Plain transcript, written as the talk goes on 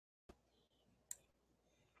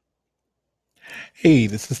Hey,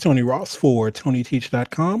 this is Tony Ross for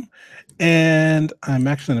TonyTeach.com, and I'm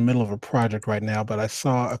actually in the middle of a project right now, but I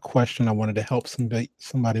saw a question I wanted to help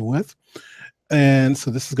somebody with. And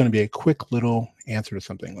so this is going to be a quick little answer to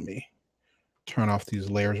something. Let me turn off these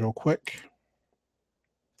layers real quick.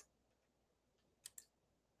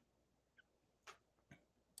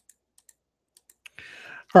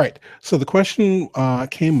 All right, so the question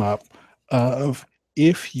came up of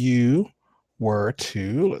if you were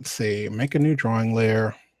to, let's say, make a new drawing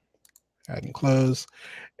layer, add and close,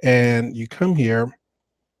 and you come here.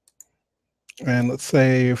 And let's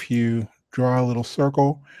say if you draw a little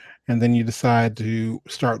circle and then you decide to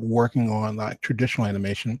start working on like traditional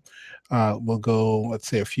animation, we'll go, let's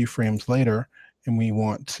say, a few frames later, and we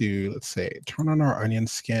want to, let's say, turn on our onion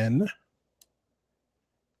skin,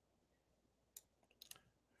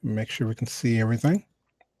 make sure we can see everything.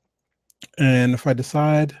 And if I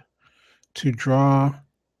decide to draw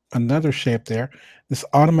another shape there, this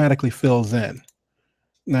automatically fills in.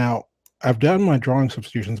 Now, I've done my drawing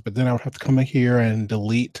substitutions, but then I would have to come in here and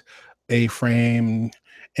delete a frame.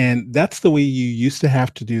 And that's the way you used to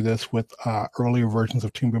have to do this with earlier versions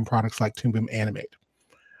of Toon products like Toon Animate.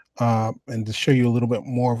 And to show you a little bit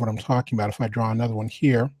more of what I'm talking about, if I draw another one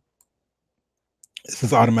here, this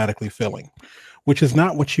is automatically filling, which is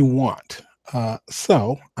not what you want.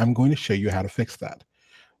 So I'm going to show you how to fix that.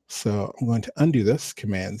 So I'm going to undo this,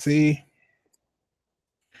 Command Z.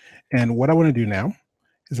 And what I want to do now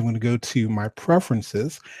is I'm going to go to my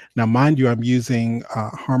preferences. Now, mind you, I'm using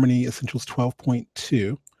Harmony Essentials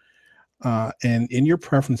 12.2. And in your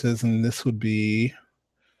preferences, and this would be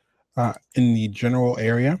in the general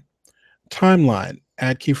area, timeline,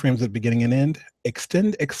 add keyframes at the beginning and end,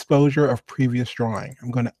 extend exposure of previous drawing.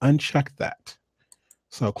 I'm going to uncheck that.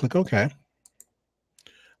 So click OK.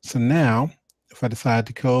 So now, if I decide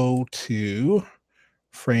to go to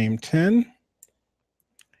frame 10,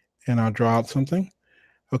 and I'll draw out something,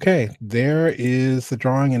 okay, there is the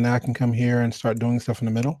drawing, and now I can come here and start doing stuff in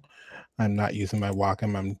the middle. I'm not using my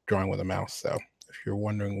Wacom, I'm drawing with a mouse, so if you're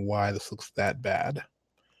wondering why this looks that bad.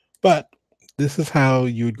 But this is how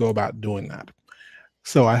you would go about doing that.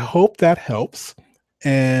 So I hope that helps.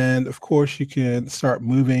 And of course, you can start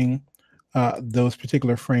moving those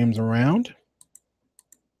particular frames around.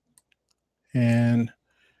 And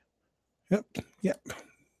yep,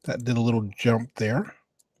 that did a little jump there.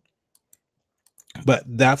 But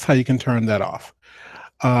that's how you can turn that off.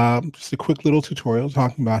 Just a quick little tutorial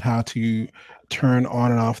talking about how to turn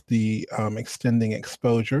on and off the extending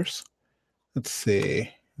exposures. Let's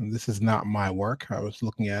see. And this is not my work. I was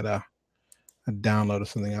looking at a download of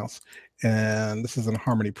something else. And this is in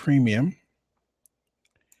Harmony Premium.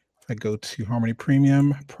 If I go to Harmony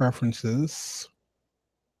Premium, Preferences,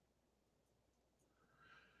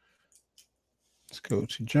 let's go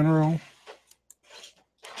to General.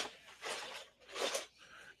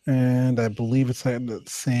 And I believe it's in the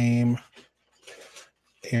same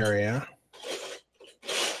area.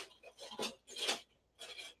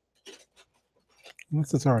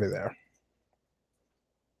 Unless it's already there.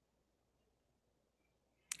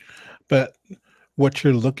 But what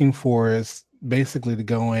you're looking for is basically to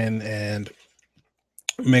go in and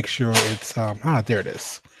make sure it's, there it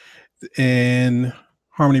is. In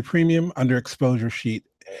Harmony Premium, under Exposure Sheet,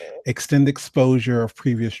 extend exposure of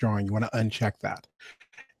previous drawing. You want to uncheck that.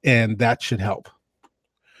 And that should help.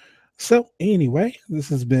 So anyway, this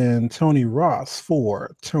has been Tony Ross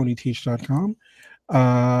for TonyTeach.com.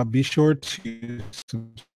 Be sure to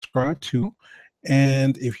subscribe to,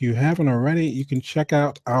 and if you haven't already, you can check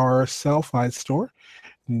out our Selfie store,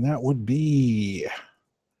 and that would be,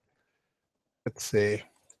 let's see,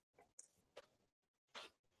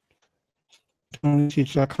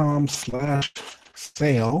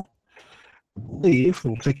 TonyTeach.com/sale. I believe it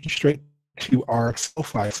will take you straight to our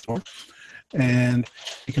Selfie store, and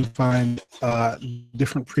you can find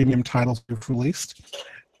different premium titles we've released,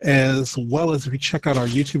 as well as if you check out our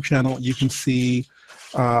YouTube channel, you can see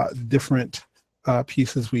different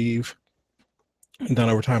pieces we've done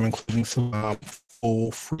over time, including some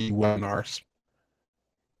full free webinars.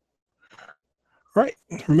 All right,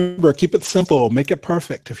 remember, keep it simple, make it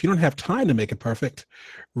perfect. If you don't have time to make it perfect,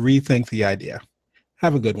 rethink the idea.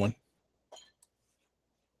 Have a good one.